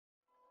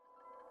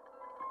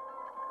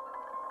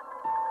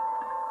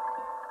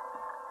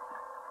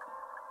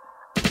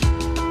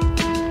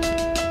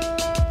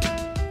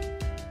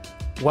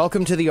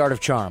Welcome to The Art of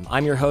Charm.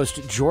 I'm your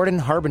host, Jordan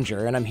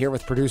Harbinger, and I'm here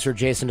with producer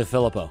Jason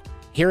DeFilippo.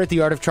 Here at The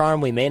Art of Charm,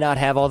 we may not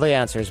have all the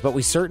answers, but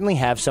we certainly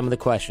have some of the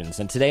questions.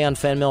 And today on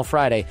Fan Mail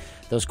Friday,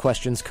 those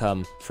questions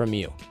come from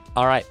you.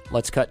 All right,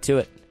 let's cut to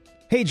it.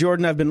 Hey,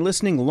 Jordan, I've been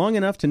listening long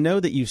enough to know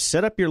that you've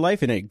set up your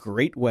life in a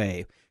great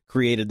way.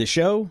 Created the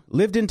show,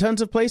 lived in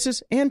tons of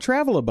places, and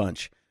travel a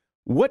bunch.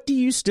 What do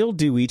you still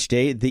do each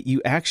day that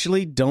you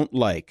actually don't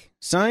like?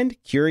 Signed,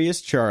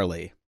 Curious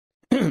Charlie.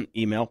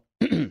 Email.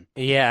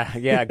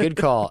 Yeah, good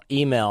call.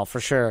 Email, for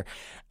sure.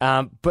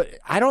 But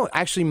I don't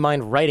actually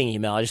mind writing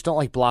email. I just don't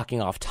like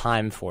blocking off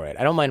time for it.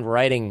 I don't mind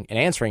writing and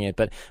answering it,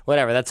 but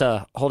whatever. That's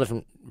a whole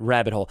different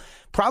rabbit hole.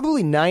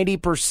 Probably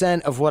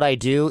 90% of what I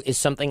do is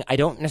something I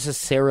don't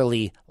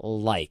necessarily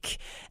like.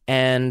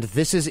 And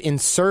this is in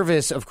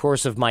service, of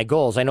course, of my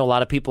goals. I know a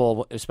lot of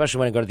people, especially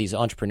when I go to these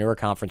entrepreneur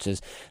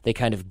conferences, they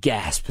kind of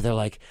gasp. They're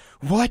like,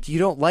 what? You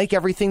don't like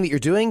everything that you're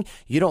doing?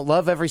 You don't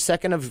love every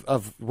second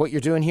of what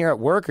you're doing here at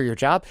work or your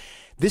job?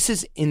 This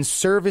is in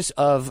service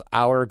of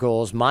our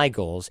goals, my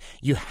goals.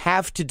 You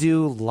have to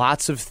do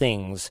lots of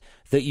things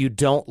that you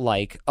don't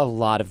like a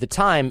lot of the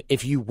time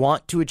if you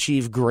want to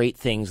achieve great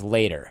things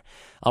later.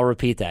 I'll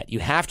repeat that. You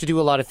have to do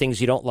a lot of things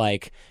you don't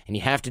like, and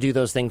you have to do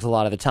those things a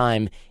lot of the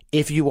time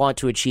if you want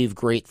to achieve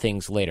great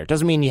things later.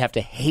 Doesn't mean you have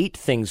to hate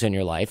things in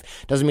your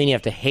life. Doesn't mean you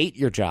have to hate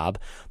your job,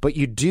 but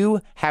you do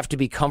have to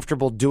be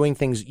comfortable doing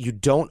things you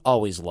don't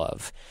always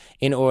love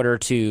in order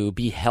to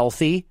be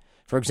healthy.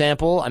 For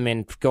example,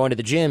 going to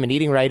the gym and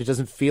eating right, it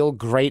doesn't feel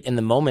great in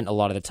the moment a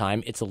lot of the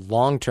time. It's a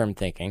long-term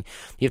thinking.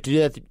 You have to do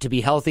that to be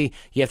healthy.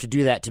 You have to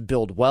do that to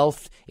build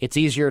wealth. It's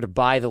easier to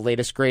buy the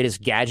latest,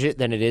 greatest gadget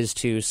than it is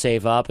to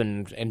save up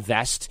and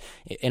invest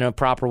in a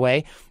proper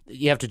way.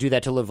 You have to do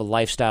that to live a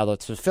lifestyle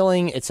that's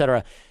fulfilling,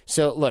 etc.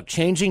 So, look,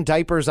 changing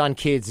diapers on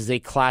kids is a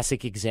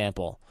classic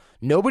example.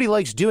 Nobody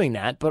likes doing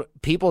that, but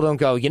people don't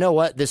go, you know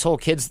what, this whole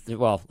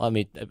I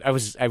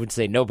would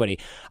say nobody.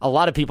 A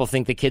lot of people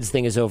think the kids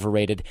thing is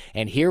overrated,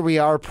 and here we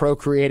are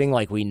procreating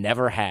like we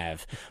never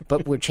have.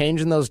 But we're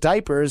changing those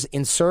diapers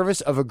in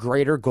service of a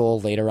greater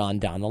goal later on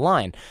down the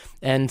line.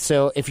 And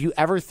so if you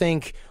ever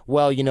think,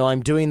 well,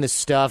 I'm doing this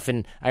stuff,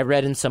 and I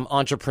read in some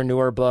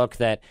entrepreneur book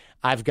that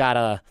I've got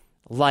to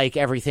like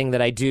everything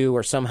that I do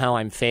or somehow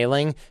I'm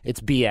failing, it's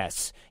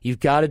BS.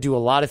 You've got to do a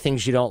lot of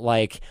things you don't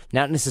like,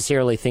 not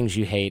necessarily things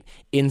you hate,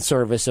 in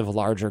service of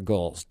larger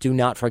goals. Do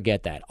not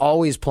forget that.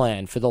 Always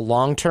plan for the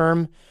long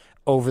term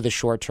over the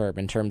short term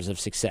in terms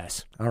of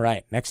success. All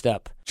right, next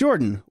up.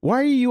 Jordan, why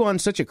are you on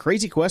such a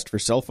crazy quest for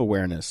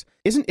self-awareness?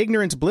 Isn't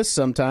ignorance bliss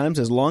sometimes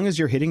as long as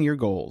you're hitting your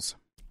goals?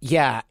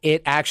 Yeah,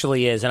 it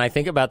actually is, and I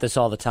think about this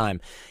all the time.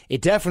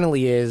 It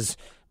definitely is,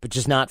 but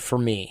just not for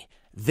me.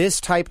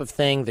 This type of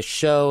thing, the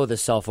show, the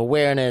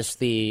self-awareness,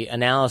 the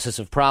analysis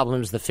of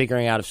problems, the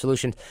figuring out of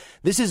solutions,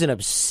 this is an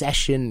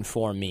obsession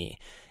for me.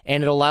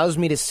 And it allows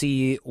me to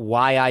see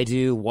why I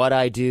do, what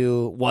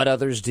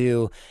others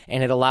do,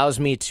 and it allows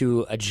me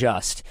to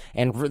adjust.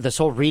 And this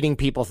whole reading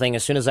people thing,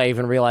 as soon as I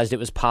even realized it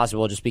was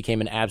possible, it just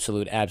became an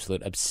absolute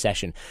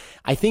obsession.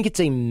 I think it's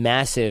a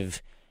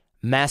massive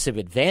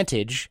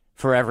advantage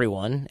for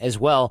everyone as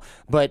well,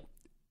 but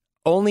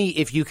only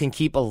if you can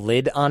keep a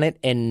lid on it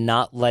and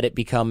not let it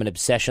become an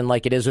obsession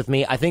like it is with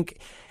me. I think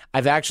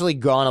I've actually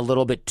gone a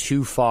little bit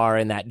too far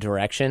in that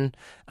direction.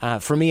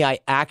 For me, I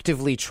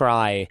actively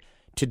try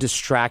to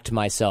distract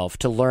myself,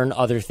 to learn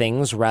other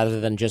things rather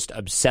than just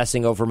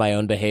obsessing over my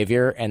own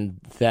behavior and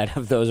that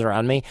of those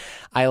around me.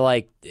 I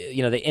I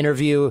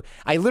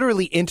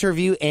literally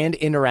interview and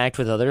interact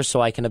with others so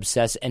I can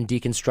obsess and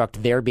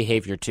deconstruct their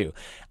behavior too.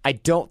 I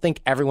don't think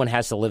everyone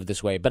has to live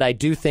this way, but I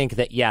do think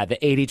that, the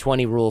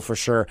 80-20 rule for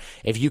sure,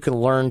 if you can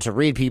learn to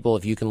read people,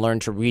 if you can learn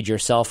to read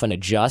yourself and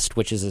adjust,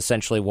 which is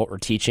essentially what we're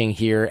teaching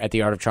here at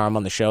The Art of Charm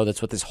on the show,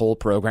 that's what this whole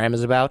program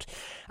is about.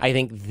 I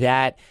think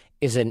that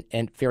is a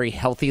very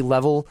healthy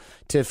level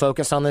to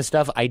focus on this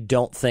stuff. I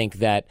don't think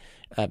that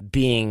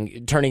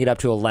turning it up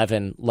to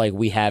 11 like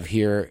we have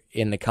here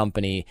in the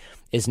company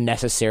is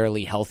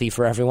necessarily healthy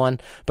for everyone.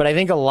 But I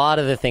think a lot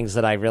of the things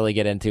that I really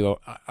get into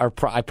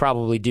I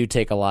probably do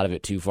take a lot of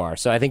it too far.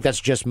 So I think that's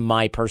just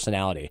my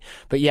personality.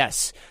 But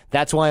yes,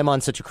 that's why I'm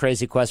on such a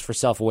crazy quest for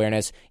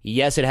self-awareness.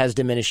 Yes, it has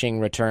diminishing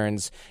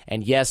returns.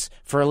 And yes,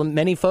 for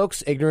many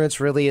folks, ignorance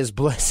really is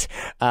bliss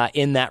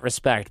in that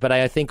respect. But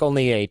I think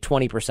only a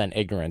 20%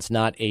 ignorance,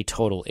 not a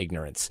total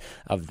ignorance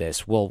of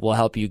this, will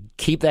help you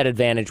keep that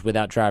advantage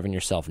without driving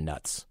yourself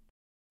nuts.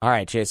 All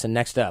right, Jason,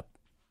 next up.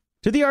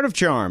 To The Art of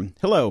Charm.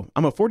 Hello,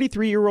 I'm a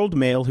 43-year-old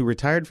male who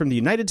retired from the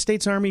United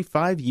States Army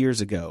 5 years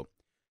ago.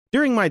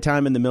 During my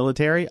time in the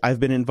military,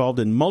 I've been involved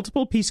in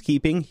multiple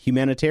peacekeeping,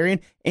 humanitarian,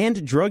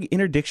 and drug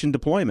interdiction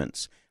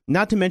deployments,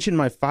 not to mention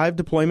my 5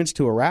 deployments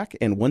to Iraq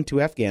and 1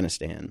 to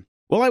Afghanistan.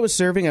 While I was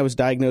serving, I was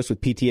diagnosed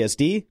with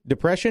PTSD,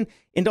 depression,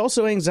 and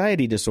also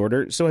anxiety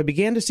disorder, so I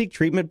began to seek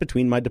treatment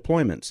between my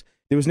deployments.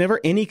 There was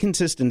never any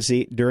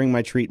consistency during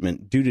my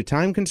treatment due to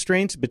time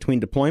constraints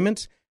between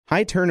deployments,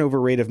 high turnover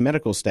rate of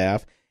medical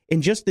staff,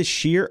 and just the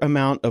sheer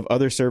amount of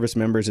other service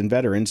members and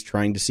veterans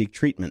trying to seek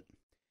treatment.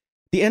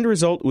 The end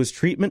result was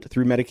treatment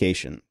through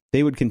medication.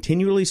 They would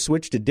continually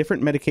switch to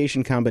different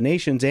medication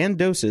combinations and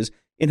doses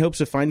in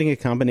hopes of finding a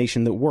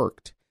combination that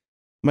worked.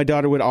 My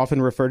daughter would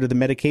often refer to the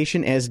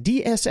medication as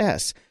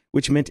DSS,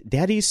 which meant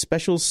Daddy's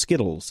Special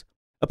Skittles.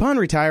 Upon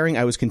retiring,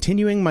 I was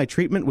continuing my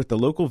treatment with the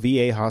local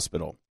VA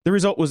hospital. The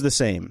result was the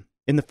same.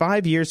 In the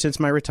 5 years since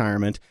my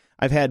retirement,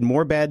 I've had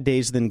more bad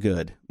days than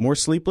good, more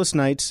sleepless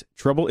nights,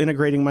 trouble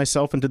integrating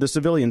myself into the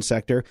civilian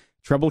sector,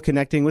 trouble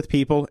connecting with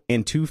people,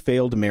 and 2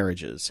 failed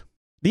marriages.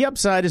 The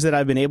upside is that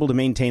I've been able to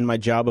maintain my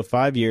job of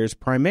 5 years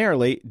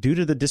primarily due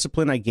to the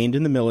discipline I gained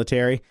in the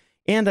military,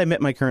 and I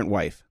met my current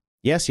wife.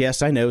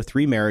 Yes, I know,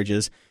 3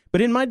 marriages,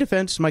 but in my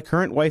defense, my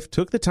current wife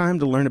took the time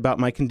to learn about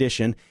my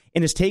condition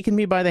and has taken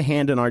me by the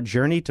hand on our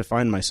journey to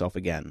find myself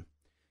again.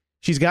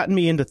 She's gotten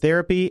me into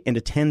therapy and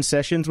attend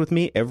sessions with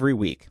me every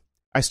week.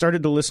 I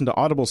started to listen to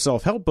Audible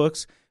self-help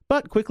books,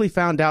 but quickly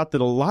found out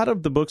that a lot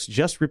of the books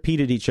just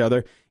repeated each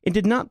other and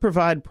did not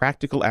provide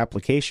practical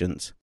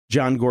applications.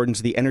 John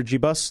Gordon's The Energy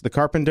Bus, The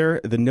Carpenter,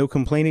 The No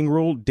Complaining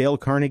Rule, Dale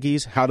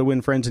Carnegie's How to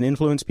Win Friends and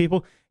Influence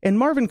People, and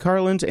Marvin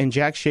Carlin's and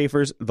Jack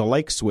Schaefer's The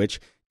Like Switch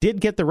did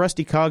get the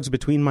rusty cogs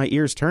between my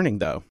ears turning,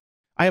 though.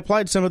 I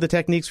applied some of the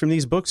techniques from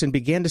these books and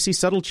began to see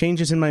subtle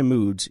changes in my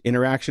moods,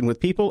 interaction with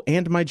people,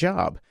 and my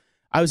job.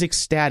 I was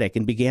ecstatic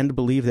and began to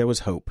believe there was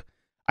hope.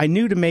 I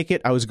knew to make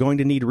it, I was going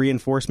to need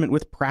reinforcement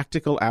with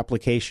practical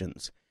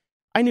applications.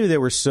 I knew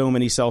there were so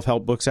many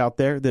self-help books out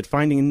there that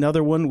finding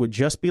another one would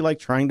just be like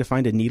trying to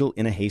find a needle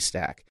in a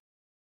haystack.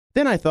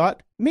 Then I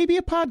thought, maybe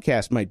a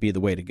podcast might be the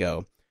way to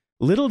go.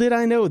 Little did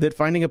I know that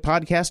finding a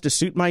podcast to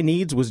suit my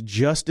needs was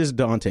just as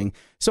daunting,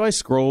 so I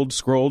scrolled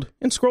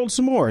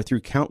some more through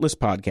countless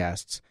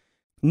podcasts.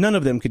 None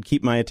of them could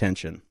keep my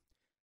attention.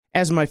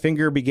 As my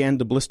finger began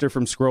to blister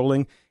from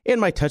scrolling and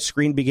my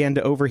touchscreen began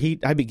to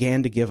overheat, I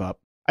began to give up.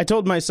 I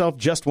told myself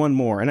just one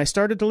more, and I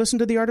started to listen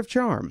to The Art of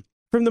Charm.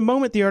 From the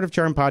moment the Art of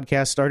Charm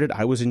podcast started,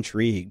 I was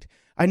intrigued.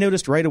 I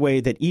noticed right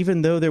away that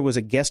even though there was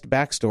a guest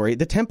backstory,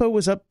 the tempo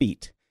was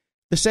upbeat.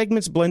 The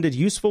segments blended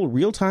useful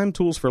real-time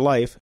tools for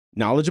life,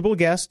 knowledgeable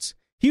guests,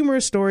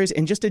 humorous stories,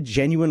 and just a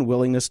genuine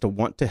willingness to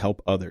want to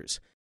help others.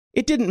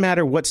 It didn't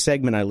matter what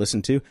segment I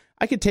listened to,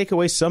 I could take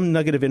away some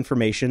nugget of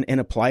information and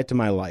apply it to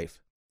my life.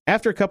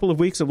 After a couple of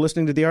weeks of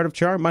listening to The Art of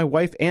Charm, my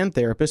wife and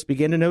therapist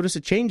began to notice a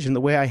change in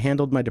the way I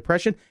handled my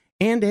depression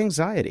and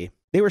anxiety.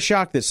 They were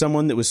shocked that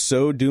someone that was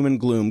so doom and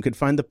gloom could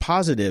find the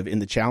positive in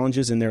the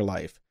challenges in their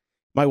life.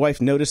 My wife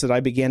noticed that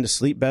I began to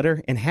sleep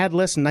better and had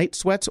less night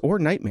sweats or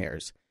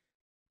nightmares.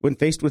 When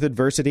faced with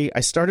adversity, I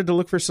started to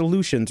look for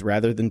solutions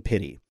rather than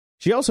pity.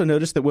 She also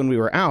noticed that when we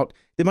were out,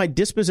 that my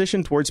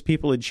disposition towards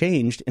people had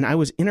changed and I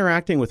was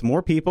interacting with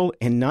more people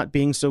and not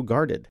being so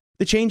guarded.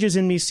 The changes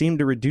in me seemed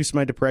to reduce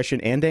my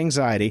depression and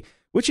anxiety,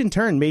 which in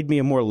turn made me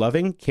a more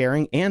loving,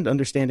 caring, and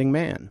understanding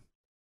man.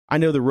 I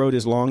know the road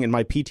is long and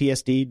my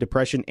PTSD,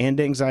 depression, and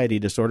anxiety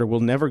disorder will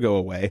never go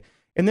away,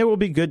 and there will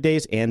be good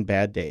days and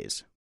bad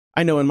days.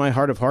 I know in my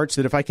heart of hearts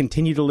that if I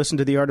continue to listen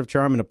to The Art of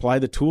Charm and apply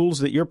the tools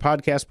that your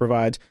podcast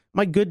provides,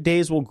 my good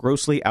days will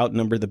grossly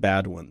outnumber the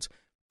bad ones.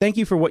 Thank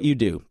you for what you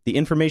do, the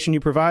information you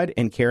provide,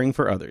 and caring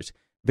for others.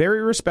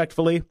 Very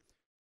respectfully,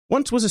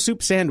 once was a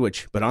soup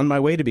sandwich, but on my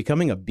way to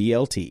becoming a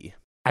BLT.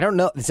 I don't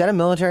know. Is that a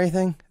military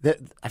thing?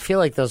 I feel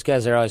like those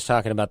guys are always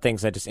talking about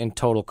things that just in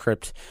total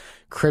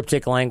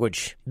cryptic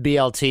language.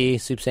 BLT,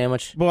 soup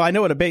sandwich. Well, I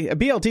know what a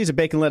BLT is, a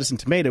bacon, lettuce, and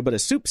tomato, but a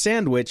soup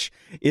sandwich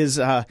is,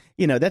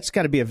 that's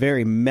got to be a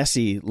very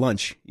messy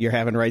lunch you're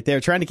having right there,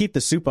 trying to keep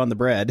the soup on the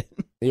bread.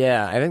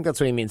 Yeah, I think that's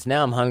what he means.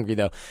 Now I'm hungry,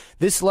 though.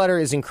 This letter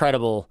is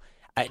incredible.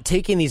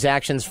 Taking these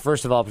actions,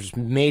 first of all, just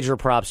major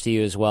props to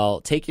you as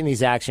well. Taking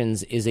these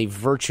actions is a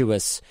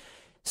virtuous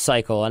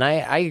cycle. And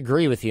I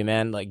agree with you,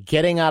 man. Like,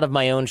 getting out of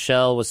my own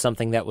shell was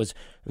something that was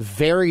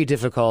very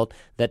difficult,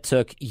 that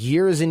took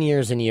years and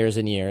years and years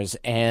and years.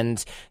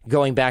 And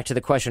going back to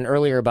the question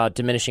earlier about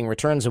diminishing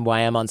returns and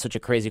why I'm on such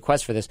a crazy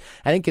quest for this,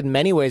 I think in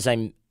many ways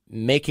I'm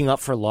making up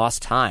for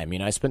lost time.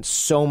 I spent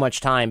so much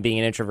time being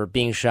an introvert,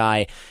 being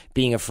shy,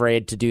 being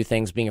afraid to do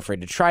things, being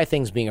afraid to try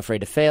things, being afraid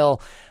to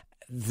fail.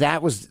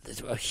 That was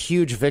a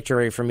huge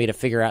victory for me to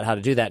figure out how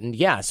to do that. And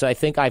yeah, so I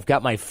think I've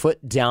got my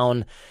foot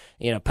down,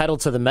 pedal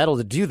to the metal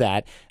to do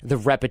that. The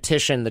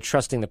repetition, the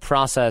trusting the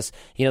process,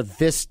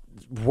 this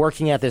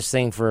working at this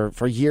thing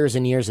for years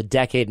and years, a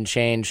decade and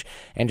change,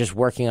 and just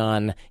working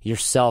on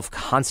yourself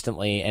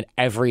constantly and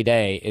every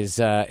day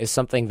is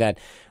something that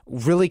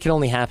really can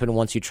only happen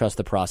once you trust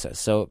the process.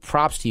 So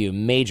props to you,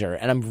 major.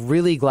 And I'm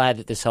really glad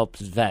that this helps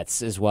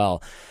vets as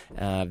well.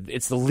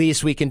 It's the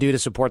least we can do to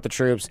support the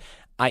troops.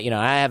 I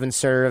haven't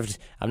served.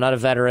 I'm not a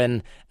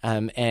veteran,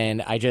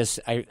 and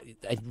I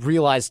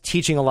realized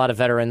teaching a lot of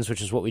veterans,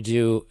 which is what we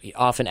do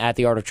often at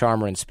the Art of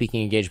Charm or in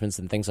speaking engagements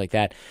and things like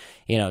that.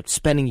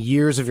 Spending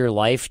years of your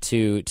life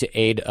to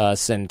aid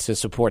us and to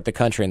support the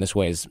country in this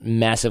way is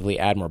massively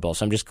admirable.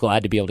 So I'm just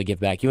glad to be able to give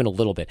back even a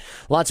little bit.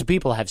 Lots of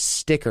people have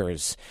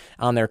stickers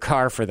on their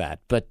car for that,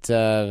 but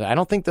I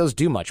don't think those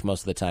do much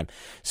most of the time.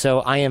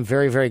 So I am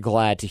very, very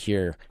glad to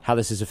hear how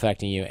this is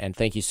affecting you, and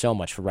thank you so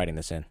much for writing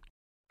this in.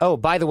 Oh,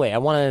 by the way, I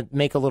want to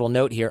make a little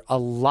note here. A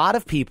lot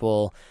of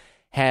people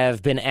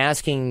have been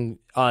asking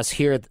us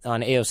here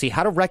on AOC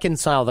how to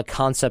reconcile the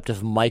concept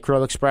of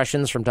micro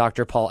expressions from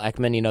Dr. Paul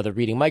Ekman, the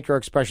reading micro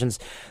expressions,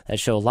 that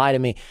show Lie to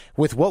Me,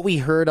 with what we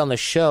heard on the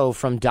show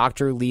from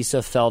Dr.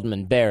 Lisa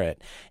Feldman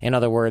Barrett. In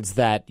other words,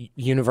 that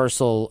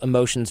universal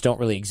emotions don't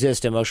really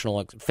exist.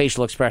 Emotional,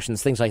 facial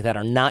expressions, things like that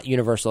are not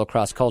universal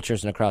across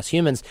cultures and across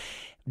humans.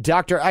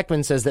 Dr.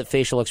 Ekman says that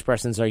facial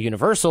expressions are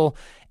universal,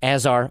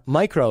 as are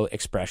micro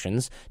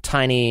expressions,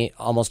 tiny,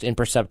 almost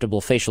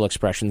imperceptible facial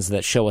expressions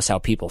that show us how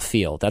people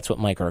feel. That's what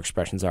micro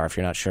expressions are, if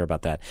you're not sure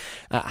about that.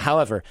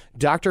 However,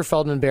 Dr.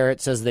 Feldman Barrett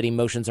says that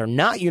emotions are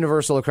not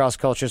universal across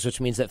cultures, which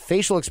means that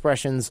facial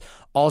expressions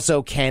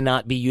also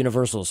cannot be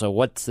universal. So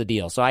what's the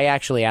deal? So I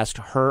actually asked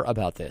her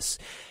about this,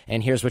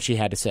 and here's what she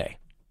had to say.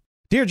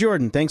 Dear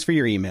Jordan, thanks for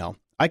your email.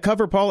 I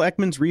cover Paul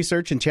Ekman's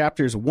research in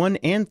chapters 1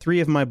 and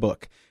 3 of my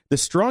book. The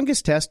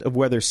strongest test of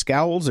whether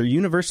scowls are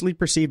universally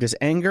perceived as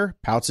anger,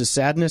 pouts as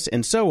sadness,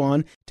 and so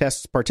on,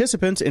 tests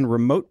participants in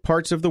remote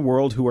parts of the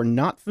world who are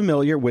not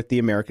familiar with the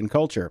American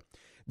culture.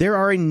 There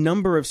are a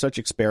number of such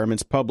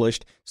experiments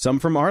published,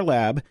 some from our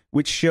lab,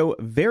 which show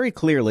very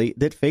clearly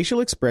that facial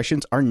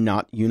expressions are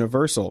not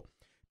universal.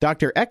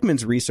 Dr.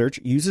 Ekman's research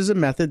uses a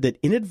method that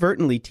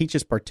inadvertently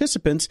teaches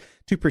participants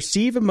to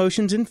perceive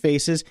emotions in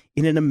faces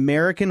in an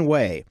American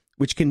way,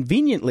 which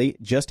conveniently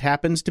just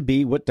happens to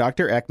be what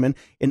Dr. Ekman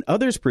and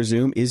others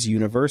presume is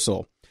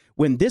universal.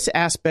 When this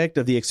aspect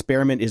of the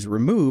experiment is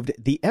removed,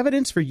 the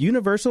evidence for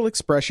universal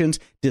expressions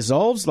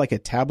dissolves like a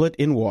tablet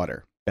in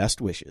water. Best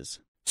wishes.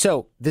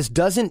 So this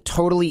doesn't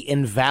totally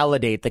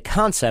invalidate the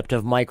concept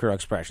of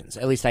microexpressions.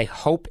 At least I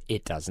hope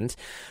it doesn't.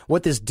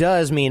 What this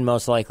does mean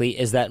most likely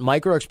is that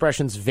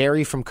microexpressions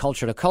vary from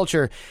culture to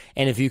culture,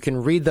 and if you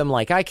can read them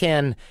like I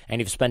can,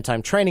 and you've spent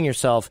time training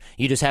yourself,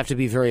 you just have to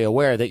be very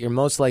aware that you're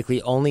most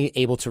likely only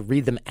able to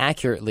read them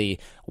accurately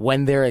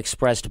when they're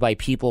expressed by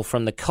people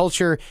from the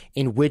culture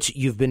in which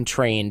you've been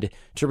trained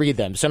to read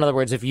them. So in other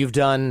words, if you've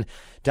done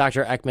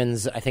Dr.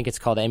 Ekman's, I think it's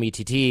called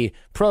METT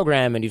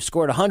program, and you've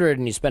scored 100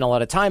 and you spent a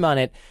lot of time on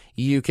it,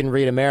 you can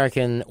read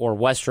American or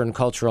Western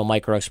cultural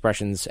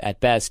microexpressions at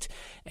best,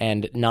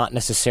 and not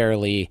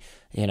necessarily,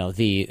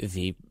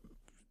 the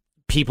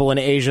people in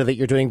Asia that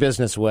you're doing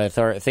business with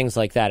or things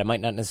like that. It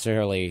might not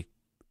necessarily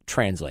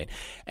translate.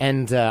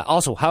 And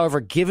also, however,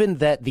 given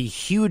that the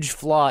huge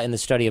flaw in the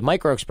study of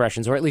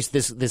microexpressions, or at least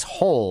this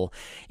hole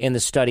in the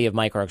study of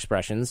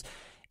microexpressions,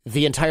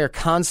 the entire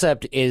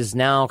concept is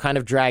now kind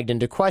of dragged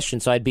into question.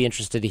 So I'd be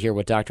interested to hear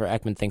what Dr.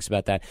 Ekman thinks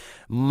about that.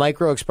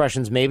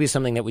 Microexpressions may be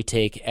something that we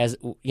take as,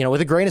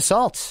 with a grain of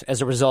salt as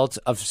a result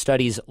of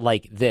studies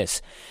like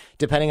this,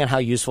 depending on how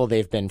useful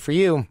they've been for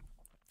you.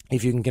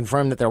 If you can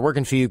confirm that they're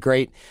working for you,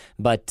 great.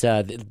 But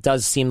it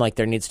does seem like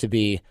there needs to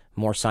be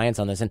more science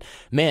on this. And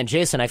man,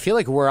 Jason, I feel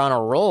like we're on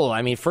a roll.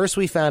 I mean, first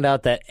we found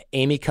out that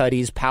Amy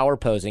Cuddy's power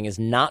posing is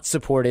not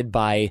supported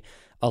by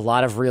a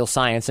lot of real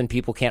science, and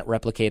people can't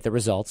replicate the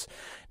results.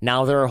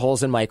 Now there are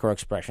holes in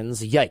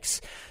microexpressions. Yikes.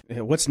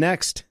 What's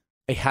next?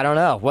 I don't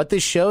know. What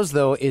this shows,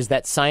 though, is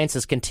that science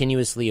is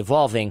continuously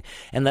evolving,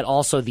 and that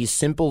also these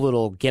simple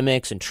little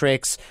gimmicks and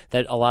tricks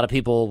that a lot of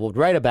people will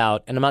write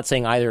about, and I'm not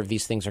saying either of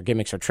these things are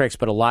gimmicks or tricks,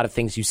 but a lot of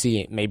things you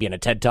see maybe in a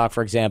TED Talk,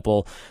 for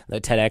example,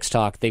 the TEDx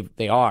Talk,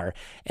 they are.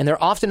 And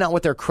they're often not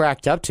what they're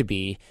cracked up to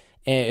be,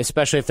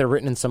 especially if they're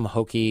written in some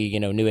hokey,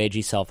 new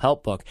agey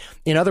self-help book.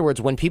 In other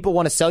words, when people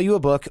want to sell you a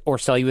book or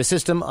sell you a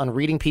system on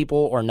reading people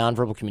or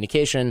nonverbal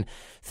communication,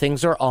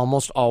 things are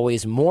almost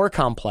always more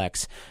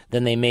complex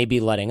than they may be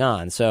letting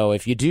on. So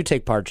if you do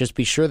take part, just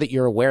be sure that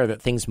you're aware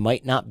that things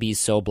might not be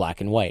so black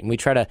and white. And we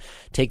try to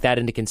take that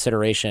into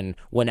consideration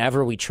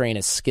whenever we train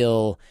a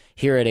skill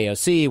here at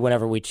AOC,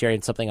 whenever we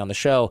train something on the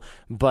show.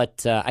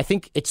 But I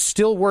think it's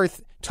still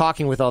worth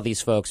talking with all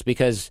these folks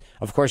because,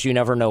 of course, you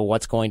never know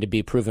what's going to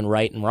be proven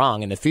right and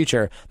wrong in the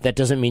future. That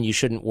doesn't mean you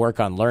shouldn't work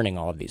on learning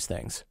all of these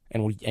things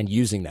and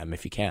using them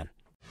if you can.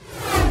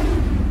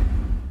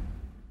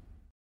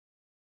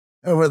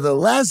 Over the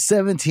last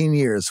 17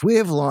 years, we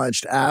have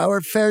launched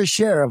our fair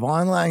share of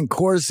online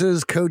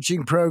courses,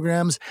 coaching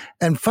programs,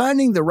 and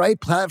finding the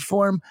right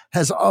platform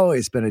has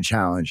always been a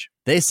challenge.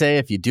 They say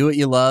if you do what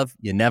you love,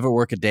 you never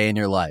work a day in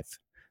your life.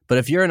 But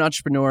if you're an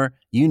entrepreneur,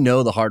 you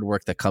know the hard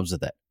work that comes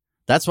with it.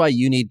 That's why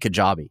you need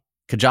Kajabi.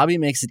 Kajabi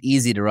makes it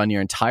easy to run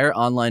your entire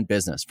online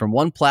business from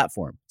one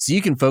platform so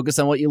you can focus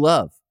on what you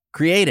love,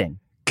 creating.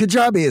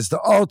 Kajabi is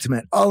the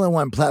ultimate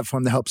all-in-one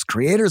platform that helps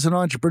creators and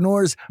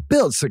entrepreneurs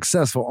build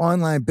successful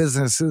online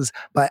businesses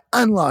by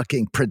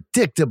unlocking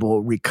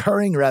predictable,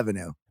 recurring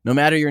revenue. No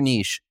matter your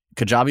niche,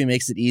 Kajabi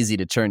makes it easy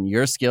to turn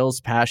your skills,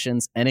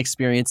 passions, and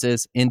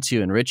experiences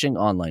into enriching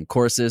online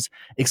courses,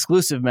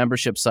 exclusive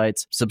membership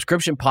sites,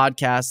 subscription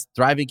podcasts,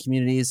 thriving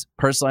communities,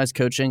 personalized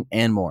coaching,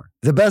 and more.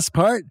 The best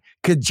part?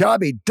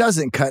 Kajabi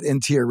doesn't cut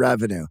into your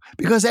revenue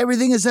because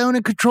everything is owned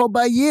and controlled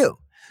by you.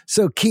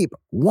 So keep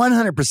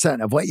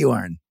 100% of what you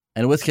earn.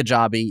 And with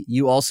Kajabi,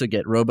 you also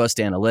get robust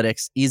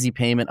analytics, easy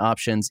payment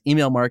options,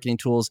 email marketing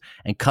tools,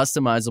 and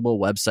customizable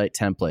website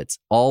templates,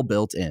 all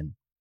built in.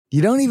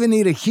 You don't even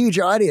need a huge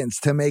audience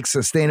to make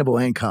sustainable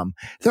income.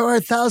 There are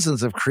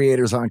thousands of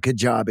creators on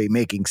Kajabi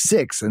making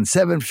 6 and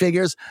 7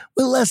 figures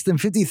with less than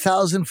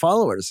 50,000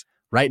 followers.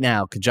 Right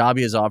now,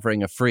 Kajabi is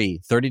offering a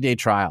free 30-day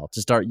trial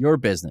to start your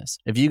business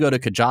if you go to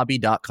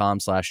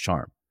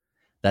kajabi.com/charm.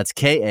 That's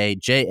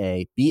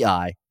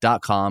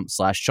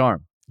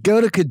KAJABI.com/charm. Go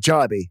to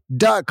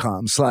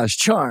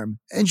kajabi.com/charm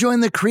and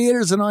join the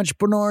creators and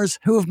entrepreneurs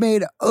who have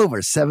made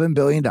over $7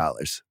 billion.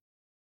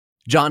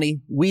 Johnny,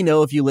 we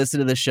know if you listen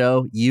to the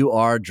show, you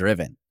are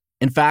driven.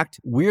 In fact,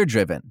 we're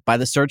driven by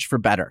the search for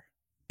better.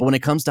 But when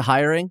it comes to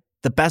hiring,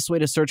 the best way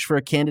to search for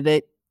a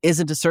candidate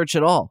isn't to search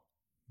at all.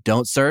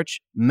 Don't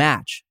search,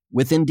 match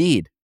with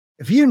Indeed.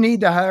 If you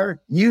need to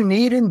hire, you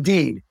need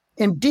Indeed.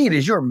 Indeed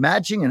is your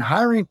matching and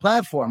hiring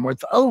platform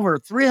with over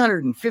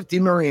 350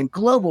 million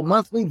global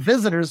monthly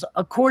visitors,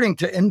 according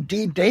to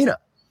Indeed data,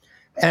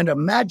 and a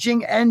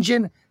matching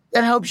engine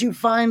that helps you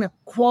find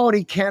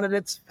quality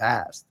candidates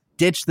fast.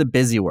 Ditch the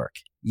busy work.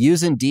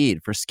 Use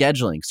Indeed for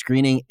scheduling,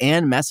 screening,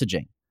 and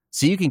messaging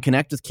so you can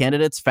connect with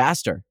candidates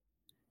faster.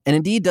 And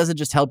Indeed doesn't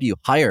just help you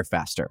hire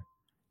faster.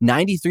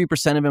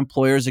 93% of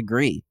employers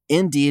agree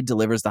Indeed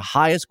delivers the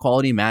highest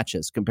quality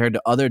matches compared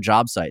to other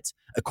job sites,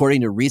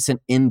 according to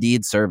recent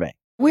Indeed survey.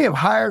 We have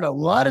hired a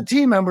lot of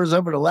team members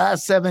over the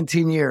last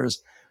 17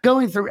 years.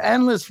 Going through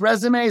endless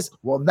resumes,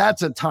 well,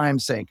 that's a time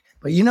sink.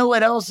 But you know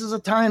what else is a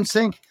time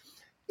sink?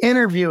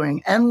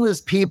 Interviewing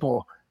endless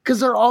people, because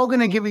they're all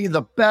going to give you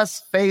the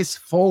best face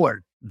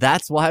forward.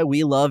 That's why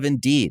we love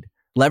Indeed,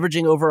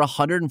 leveraging over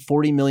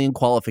 140 million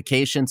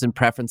qualifications and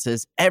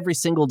preferences every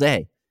single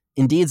day.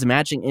 Indeed's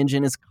matching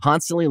engine is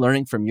constantly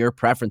learning from your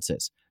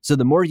preferences. So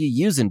the more you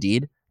use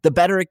Indeed, the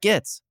better it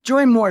gets.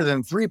 Join more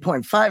than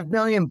 3.5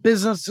 million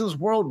businesses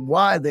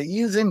worldwide that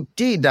use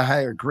Indeed to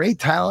hire great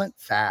talent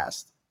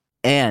fast.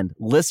 And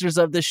listeners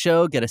of this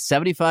show get a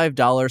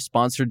 $75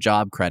 sponsored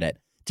job credit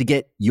to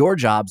get your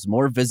jobs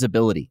more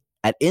visibility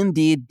at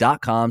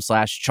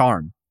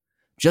Indeed.com/charm.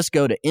 Just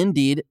go to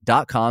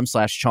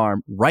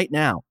Indeed.com/charm right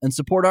now and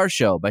support our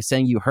show by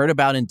saying you heard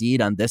about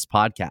Indeed on this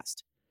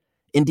podcast.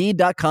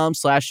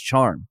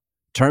 Indeed.com/charm.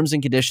 Terms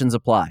and conditions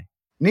apply.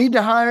 Need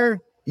to hire?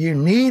 You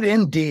need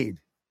Indeed.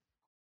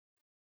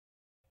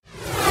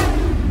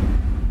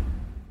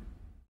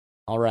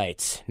 All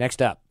right, next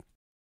up.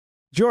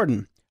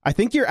 Jordan, I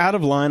think you're out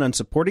of line on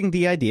supporting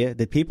the idea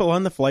that people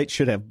on the flight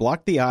should have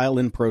blocked the aisle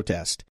in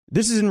protest.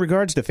 This is in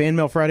regards to Fan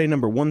Mail Friday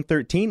number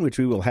 113, which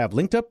we will have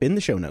linked up in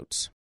the show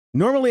notes.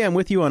 Normally, I'm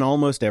with you on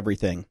almost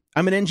everything.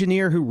 I'm an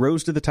engineer who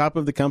rose to the top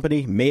of the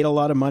company, made a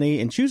lot of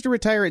money, and chose to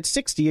retire at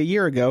 60 a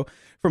year ago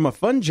from a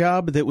fun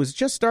job that was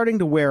just starting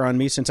to wear on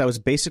me since I was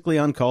basically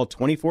on call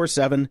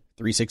 24/7,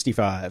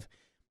 365.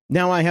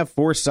 Now I have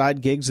 4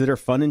 side gigs that are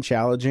fun and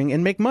challenging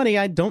and make money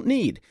I don't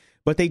need,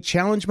 but they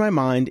challenge my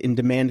mind and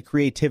demand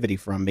creativity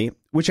from me,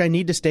 which I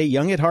need to stay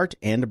young at heart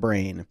and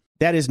brain.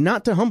 That is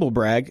not to humble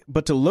brag,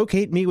 but to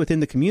locate me within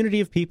the community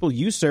of people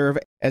you serve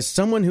as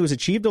someone who has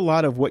achieved a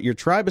lot of what your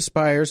tribe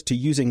aspires to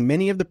using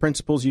many of the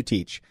principles you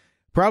teach.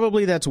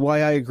 Probably that's why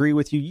I agree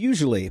with you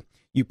usually.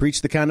 You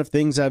preach the kind of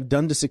things I've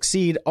done to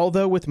succeed,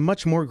 although with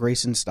much more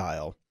grace and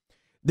style.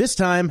 This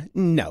time,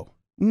 no,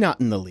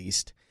 not in the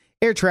least.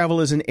 Air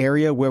travel is an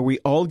area where we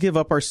all give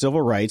up our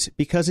civil rights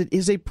because it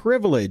is a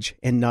privilege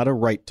and not a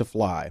right to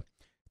fly.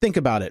 Think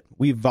about it.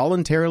 We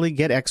voluntarily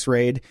get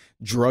x-rayed,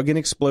 drug and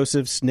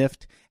explosives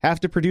sniffed,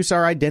 have to produce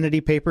our identity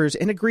papers,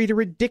 and agree to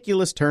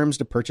ridiculous terms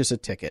to purchase a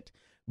ticket.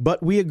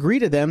 But we agree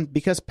to them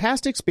because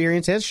past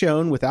experience has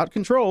shown without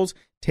controls,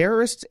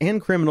 terrorists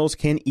and criminals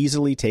can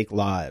easily take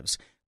lives.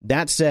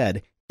 That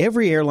said,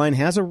 every airline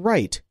has a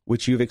right,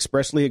 which you've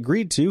expressly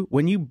agreed to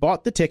when you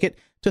bought the ticket,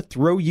 to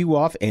throw you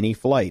off any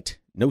flight.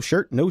 No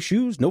shirt, no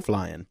shoes, no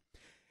flying.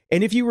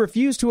 And if you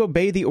refuse to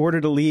obey the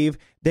order to leave,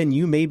 then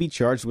you may be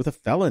charged with a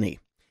felony.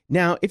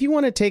 Now, if you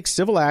want to take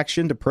civil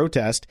action to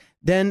protest,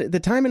 then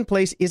the time and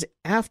place is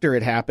after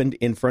it happened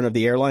in front of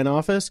the airline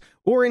office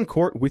or in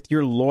court with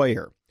your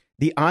lawyer.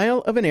 The aisle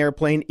of an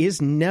airplane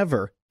is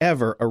never,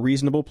 ever a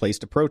reasonable place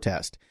to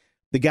protest.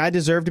 The guy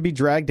deserved to be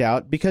dragged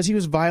out because he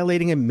was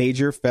violating a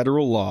major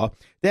federal law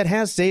that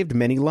has saved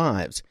many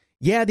lives.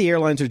 Yeah, the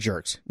airlines are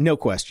jerks, no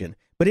question.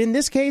 But in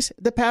this case,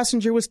 the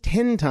passenger was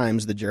 10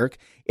 times the jerk,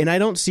 and I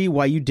don't see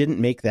why you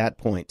didn't make that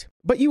point.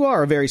 But you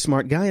are a very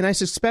smart guy, and I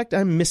suspect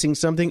I'm missing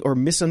something or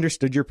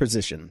misunderstood your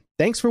position.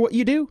 Thanks for what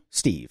you do,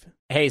 Steve.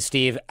 Hey,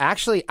 Steve.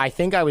 Actually, I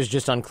think I was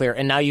just unclear,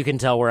 and now you can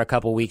tell we're a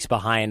couple weeks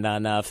behind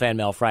on Fan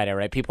Mail Friday,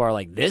 right? People are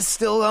like, this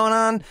still going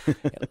on?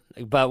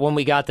 But when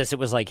we got this, it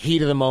was like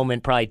heat of the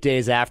moment, probably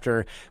days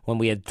after when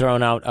we had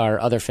thrown out our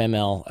other Fan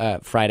Mail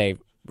Friday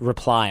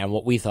reply on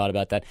what we thought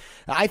about that.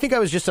 I think I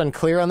was just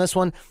unclear on this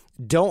one.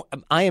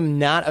 I am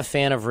not a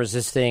fan of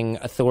resisting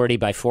authority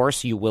by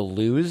force. You will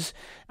lose.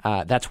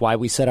 That's why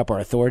we set up our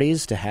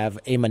authorities, to have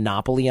a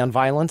monopoly on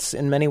violence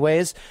in many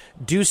ways.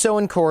 Do so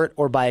in court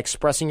or by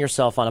expressing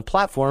yourself on a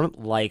platform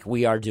like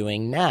we are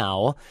doing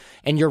now.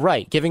 And you're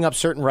right, giving up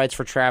certain rights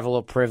for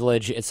travel,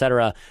 privilege,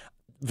 etc.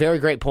 Very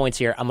great points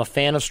here. I'm a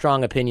fan of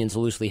strong opinions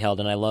loosely held,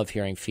 and I love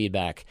hearing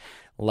feedback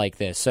like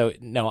this. So,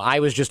 no, I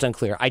was just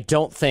unclear. I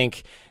don't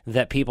think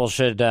that people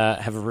should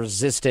have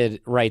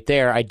resisted right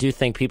there. I do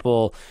think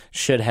people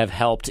should have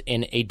helped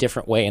in a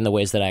different way in the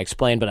ways that I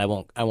explained, but I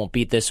won't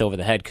beat this over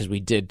the head because we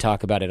did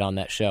talk about it on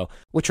that show.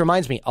 Which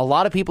reminds me, a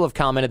lot of people have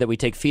commented that we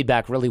take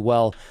feedback really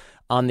well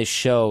on this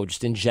show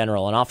just in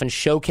general and often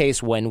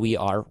showcase when we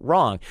are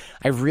wrong.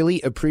 I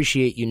really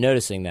appreciate you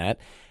noticing that.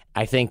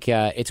 I think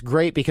it's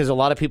great because a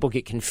lot of people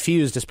get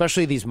confused,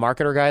 especially these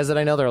marketer guys that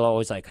I know. They're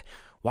always like,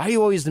 why are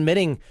you always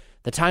admitting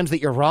the times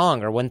that you're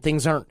wrong or when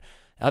things aren't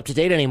up to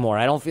date anymore?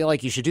 I don't feel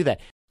like you should do that.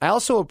 I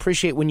also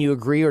appreciate when you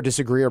agree or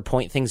disagree or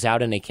point things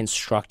out in a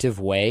constructive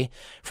way.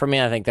 For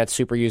me, I think that's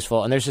super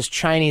useful. And there's this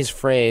Chinese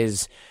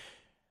phrase,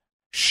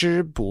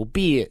 师不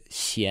必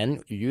贤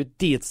于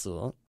弟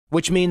子,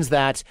 which means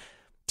that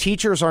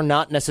teachers are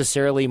not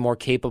necessarily more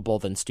capable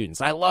than students.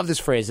 I love this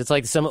phrase. It's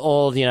like some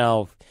old, you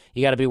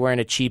got to be wearing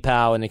a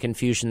qipao in the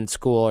Confucian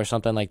school or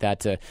something like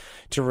that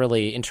to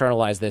really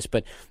internalize this.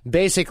 But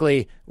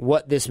basically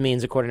what this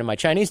means, according to my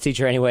Chinese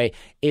teacher anyway,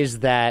 is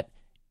that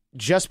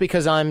just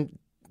because I'm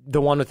the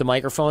one with the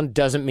microphone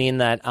doesn't mean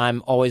that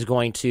I'm always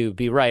going to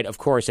be right, of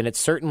course. And it's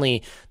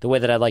certainly the way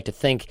that I'd like to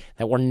think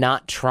that we're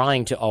not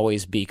trying to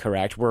always be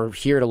correct. We're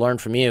here to learn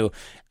from you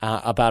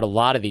about a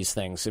lot of these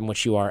things in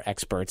which you are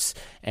experts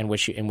and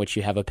in which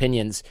you have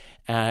opinions.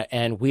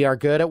 And we are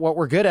good at what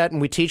we're good at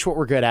and we teach what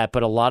we're good at.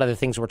 But a lot of the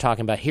things we're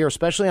talking about here,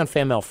 especially on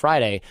Fan Mail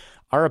Friday,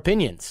 are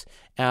opinions.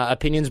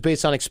 Opinions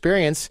based on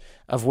experience,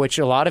 of which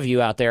a lot of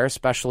you out there,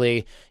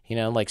 especially,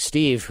 like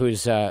Steve,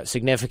 who's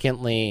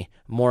significantly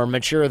more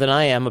mature than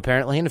I am,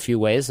 apparently, in a few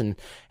ways, and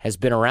has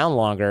been around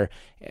longer,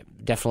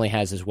 definitely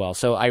has as well.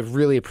 So I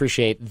really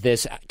appreciate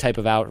this type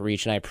of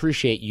outreach, and I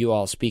appreciate you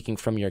all speaking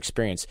from your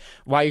experience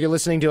while you're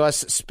listening to us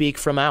speak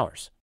from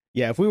ours.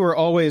 Yeah, if we were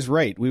always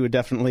right, we would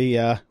definitely,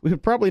 we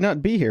would probably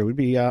not be here. We'd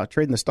be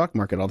trading the stock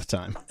market all the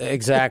time.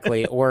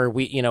 Exactly. Or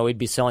we'd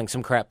be selling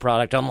some crap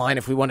product online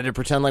if we wanted to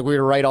pretend like we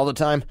were right all the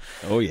time.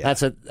 Oh yeah.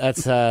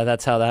 That's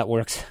how that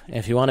works.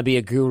 If you want to be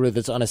a guru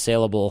that's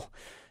unassailable,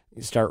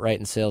 you start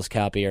writing sales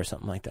copy or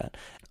something like that.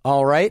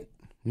 All right,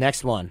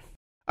 next one.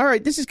 All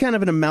right, this is kind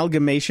of an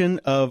amalgamation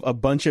of a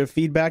bunch of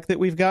feedback that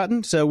we've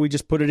gotten, so we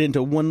just put it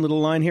into one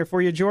little line here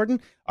for you, Jordan.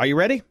 Are you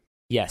ready?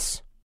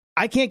 Yes.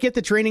 I can't get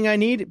the training I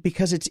need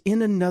because it's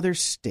in another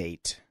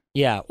state.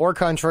 Yeah, or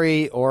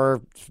country,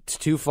 or it's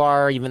too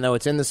far, even though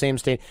it's in the same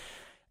state.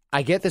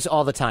 I get this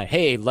all the time.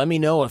 Hey, let me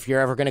know if you're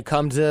ever going to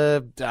come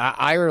to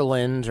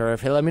Ireland, or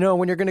let me know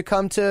when you're going to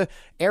come to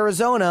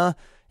Arizona,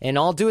 and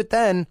I'll do it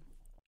then.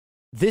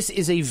 This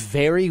is a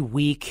very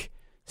weak,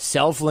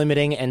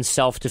 self-limiting, and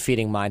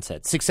self-defeating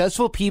mindset.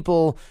 Successful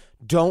people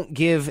don't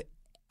give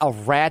a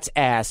rat's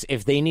ass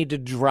if they need to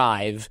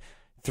drive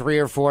 3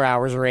 or 4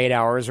 hours or 8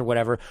 hours or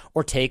whatever,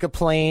 or take a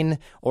plane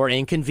or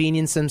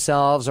inconvenience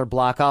themselves or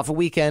block off a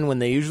weekend when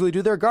they usually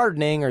do their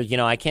gardening, or,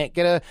 I can't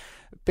get a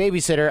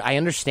babysitter. I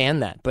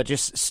understand that, but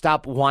just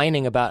stop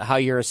whining about how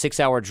you're a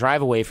 6-hour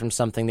drive away from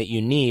something that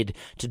you need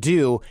to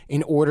do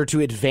in order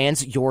to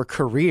advance your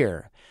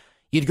career.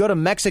 You'd go to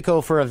Mexico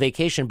for a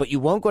vacation, but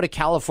you won't go to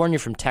California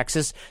from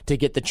Texas to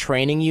get the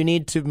training you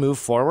need to move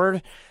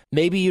forward.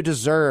 Maybe you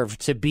deserve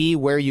to be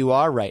where you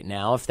are right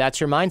now if that's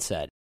your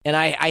mindset. And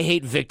I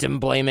hate victim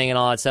blaming and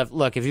all that stuff.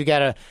 Look, if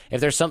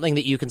there's something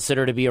that you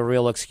consider to be a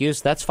real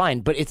excuse, that's fine.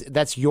 But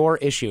that's your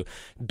issue.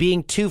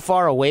 Being too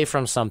far away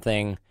from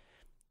something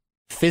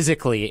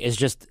physically is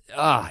just,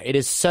 it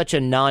is such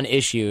a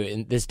non-issue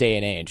in this day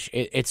and age.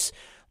 It's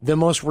the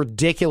most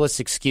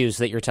ridiculous excuse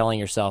that you're telling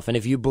yourself. And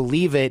if you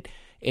believe it,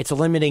 it's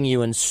limiting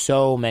you in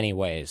so many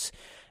ways.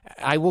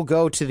 I will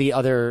go to the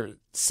other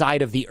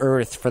side of the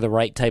earth for the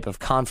right type of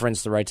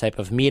conference, the right type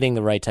of meeting,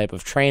 the right type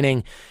of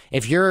training.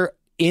 If you're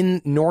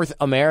in North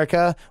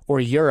America or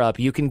Europe,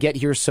 you can get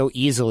here so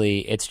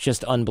easily. It's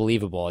just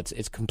unbelievable.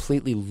 It's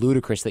completely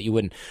ludicrous that you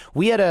wouldn't.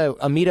 We had a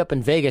meetup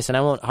in Vegas, and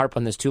I won't harp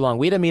on this too long.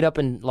 We had a meetup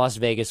in Las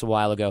Vegas a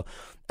while ago.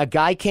 A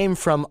guy came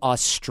from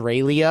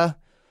Australia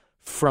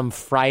from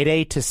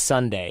Friday to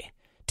Sunday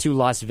to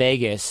Las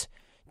Vegas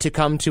to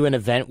come to an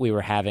event we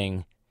were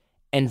having,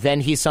 and then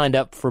he signed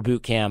up for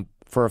boot camp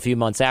for a few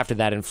months after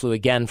that and flew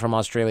again from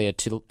Australia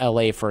to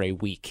LA for a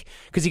week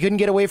because he couldn't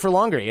get away for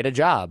longer. He had a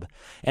job.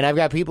 And I've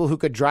got people who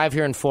could drive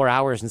here in 4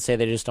 hours and say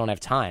they just don't have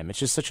time. It's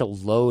just such a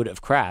load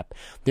of crap.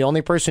 The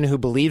only person who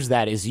believes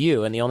that is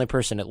you, and the only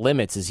person it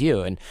limits is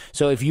you. And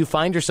so if you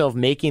find yourself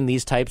making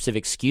these types of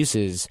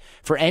excuses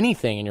for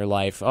anything in your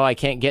life, I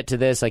can't get to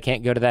this, I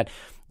can't go to that,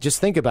 just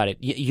think about it.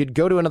 You'd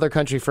go to another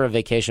country for a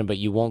vacation, but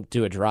you won't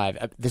do a drive.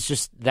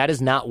 That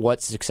is not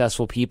what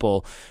successful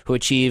people who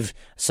achieve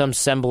some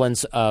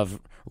semblance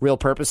of real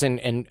purpose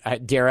and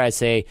dare I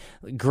say,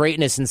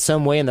 greatness in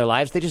some way in their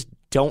lives, they just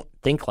don't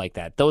think like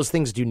that. Those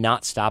things do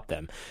not stop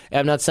them.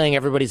 I'm not saying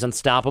everybody's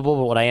unstoppable,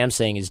 but what I am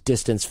saying is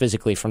distance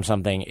physically from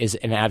something is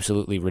an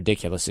absolutely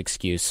ridiculous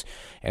excuse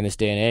in this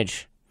day and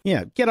age.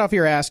 Yeah, get off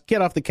your ass,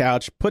 get off the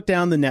couch, put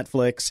down the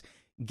Netflix,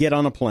 get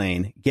on a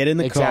plane, get in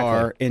the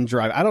car and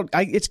drive.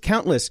 It's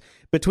countless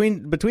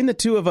between the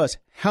two of us,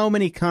 how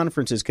many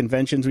conferences,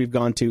 conventions we've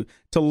gone to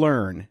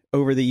learn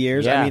over the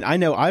years. Yeah. I mean, I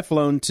know I've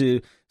flown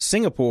to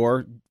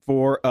Singapore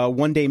for a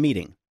one-day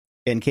meeting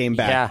and came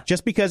back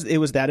just because it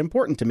was that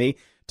important to me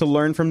to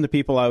learn from the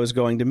people I was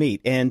going to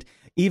meet. And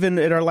even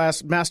at our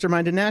last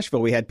mastermind in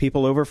Nashville, we had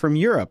people over from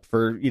Europe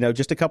for,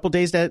 just a couple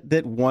days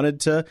that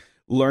wanted to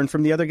learn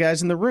from the other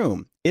guys in the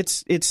room.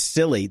 It's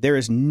silly. There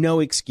is no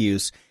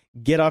excuse.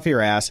 Get off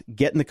your ass,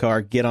 get in the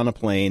car, get on a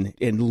plane,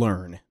 and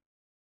learn.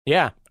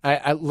 Yeah.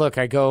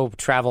 I go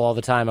travel all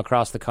the time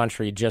across the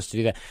country just to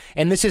do that.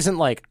 And this isn't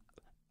like,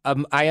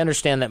 I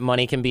understand that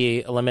money can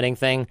be a limiting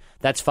thing.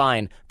 That's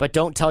fine. But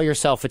don't tell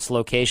yourself it's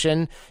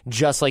location,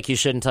 just like you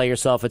shouldn't tell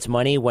yourself it's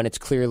money when it's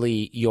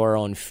clearly your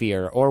own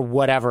fear or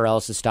whatever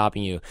else is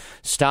stopping you.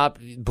 Stop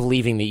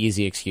believing the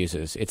easy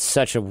excuses. It's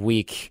such a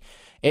weak...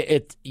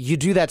 You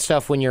do that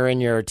stuff when you're in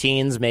your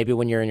teens, maybe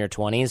when you're in your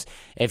 20s.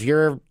 If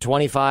you're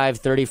 25,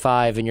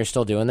 35, and you're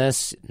still doing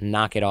this,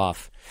 knock it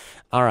off.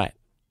 All right.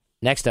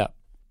 Next up.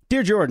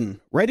 Dear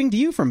Jordan, writing to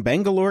you from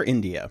Bangalore,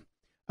 India.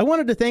 I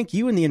wanted to thank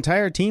you and the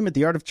entire team at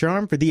The Art of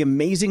Charm for the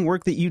amazing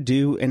work that you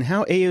do and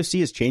how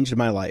AOC has changed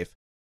my life.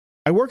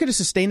 I work at a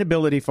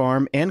sustainability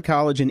farm and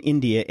college in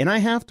India, and I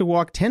have to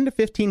walk 10 to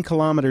 15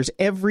 kilometers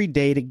every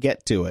day to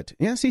get to it.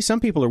 Yeah, see,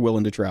 some people are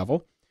willing to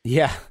travel.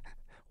 Yeah.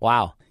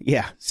 Wow.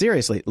 Yeah,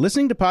 seriously.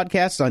 Listening to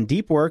podcasts on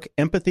deep work,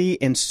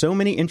 empathy, and so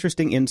many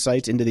interesting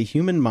insights into the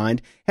human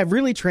mind have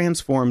really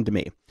transformed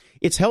me.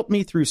 It's helped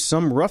me through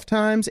some rough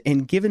times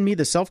and given me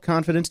the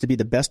self-confidence to be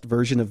the best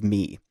version of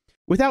me,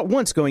 without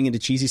once going into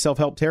cheesy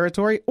self-help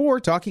territory or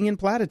talking in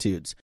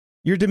platitudes.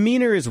 Your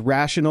demeanor is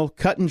rational,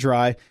 cut and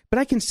dry, but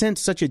I can sense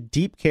such a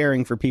deep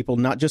caring for people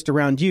not just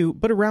around you,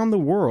 but around the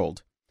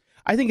world.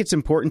 I think it's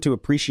important to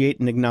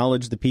appreciate and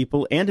acknowledge the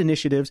people and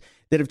initiatives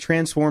that have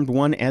transformed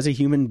one as a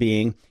human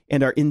being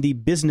and are in the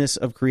business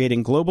of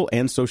creating global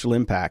and social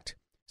impact.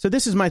 So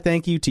this is my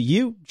thank you to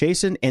you,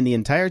 Jason, and the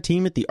entire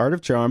team at The Art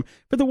of Charm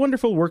for the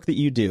wonderful work that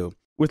you do.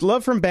 With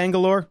love from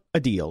Bangalore,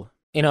 Adil.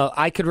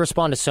 I could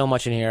respond to so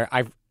much in here.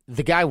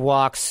 The guy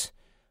walks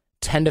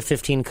 10 to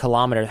 15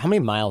 kilometers. How many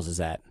miles is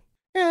that?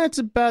 Yeah, it's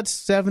about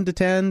 7 to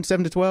 10,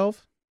 7 to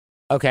 12.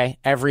 Okay,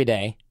 every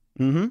day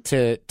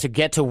to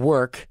get to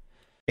work.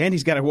 And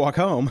he's got to walk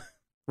home.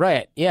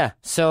 Right, yeah.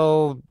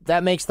 So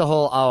that makes the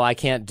whole, I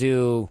can't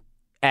do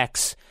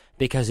X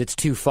because it's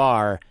too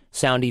far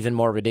sound even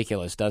more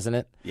ridiculous, doesn't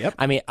it? Yep.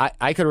 I mean,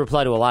 I could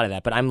reply to a lot of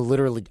that, but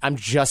I'm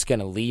just going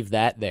to leave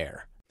that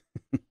there.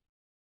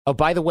 Oh,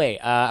 by the way,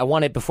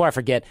 before I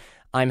forget,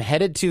 I'm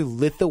headed to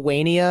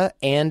Lithuania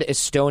and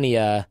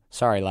Estonia,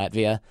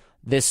 Latvia,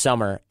 this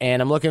summer,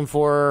 and I'm looking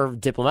for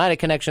diplomatic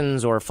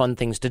connections or fun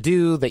things to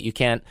do that you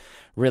can't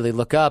really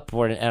look up,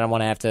 and I want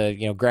to have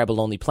to, grab a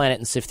Lonely Planet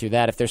and sift through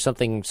that. If there's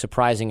something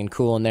surprising and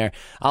cool in there,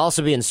 I'll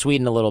also be in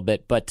Sweden a little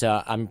bit, but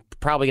I'm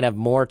probably gonna have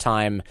more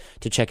time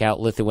to check out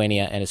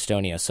Lithuania and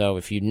Estonia. So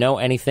if you know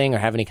anything or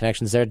have any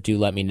connections there, do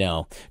let me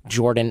know.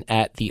 Jordan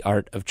at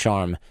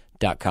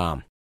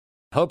theartofcharm.com.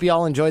 Hope you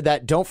all enjoyed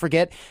that. Don't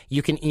forget,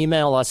 you can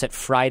email us at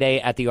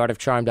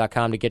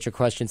friday@theartofcharm.com to get your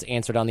questions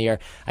answered on the air.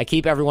 I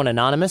keep everyone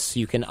anonymous.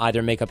 You can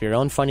either make up your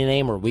own funny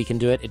name or we can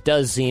do it. It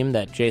does seem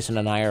that Jason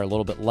and I are a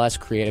little bit less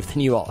creative than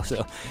you all,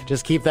 so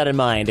just keep that in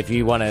mind. If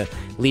you want to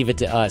leave it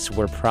to us,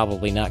 we're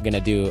probably not going to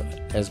do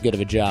as good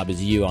of a job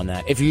as you on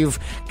that. If you've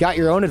got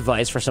your own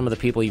advice for some of the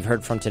people you've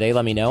heard from today,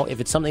 let me know. If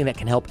it's something that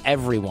can help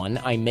everyone,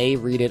 I may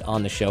read it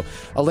on the show.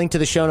 A link to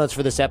the show notes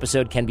for this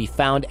episode can be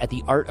found at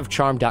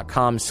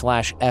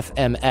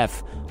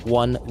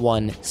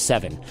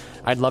theartofcharm.com/FMF117.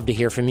 I'd love to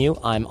hear from you.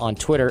 I'm on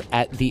Twitter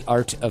at The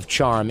Art of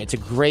Charm. It's a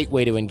great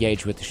way to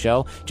engage with the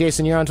show.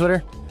 Jason, you're on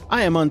Twitter?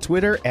 I am on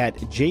Twitter at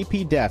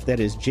JPDef. That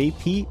is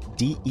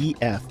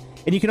JPDEF.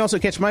 And you can also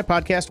catch my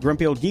podcast,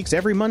 Grumpy Old Geeks,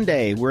 every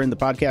Monday. We're in the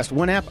Podcast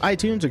One app,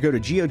 iTunes, or go to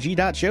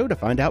GOG.show to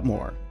find out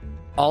more.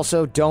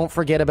 Also, don't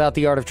forget about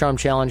the Art of Charm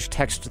Challenge.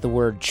 Text the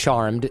word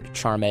charmed, to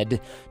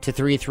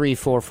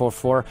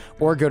 33444,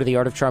 or go to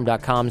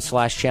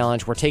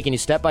theartofcharm.com/challenge. We're taking you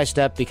step by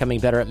step, becoming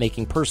better at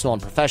making personal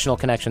and professional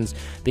connections,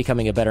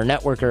 becoming a better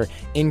networker,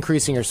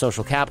 increasing your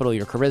social capital,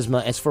 your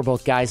charisma. It's for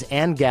both guys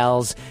and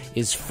gals,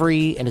 is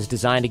free, and is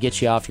designed to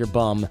get you off your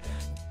bum.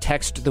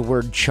 Text the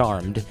word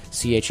charmed,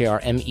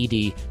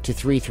 CHARMED, to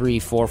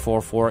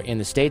 33444 in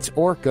the States,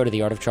 or go to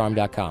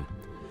theartofcharm.com.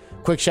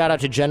 Quick shout out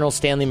to General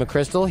Stanley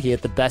McChrystal. He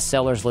hit the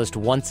bestsellers list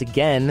once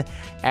again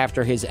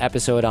after his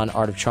episode on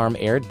Art of Charm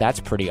aired. That's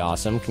pretty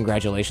awesome.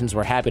 Congratulations.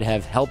 We're happy to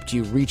have helped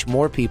you reach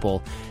more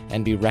people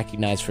and be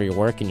recognized for your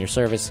work and your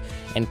service.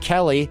 And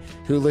Kelly,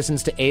 who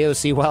listens to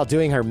AOC while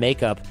doing her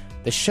makeup.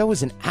 The show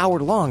is an hour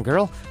long,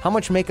 girl. How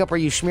much makeup are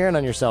you smearing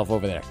on yourself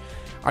over there?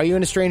 Are you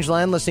in a strange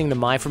land listening to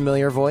my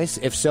familiar voice?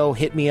 If so,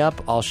 hit me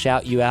up. I'll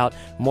shout you out.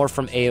 More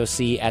from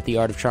AOC at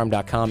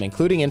theartofcharm.com,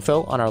 including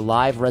info on our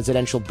live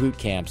residential boot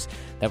camps.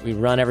 that we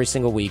run every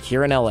single week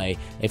here in LA.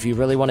 If you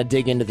really want to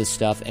dig into this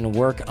stuff and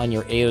work on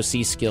your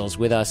AOC skills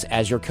with us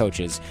as your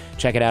coaches,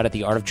 check it out at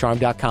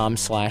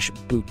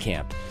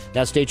theartofcharm.com/bootcamp.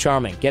 Now stay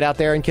charming, get out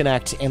there and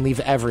connect, and leave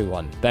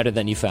everyone better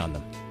than you found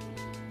them.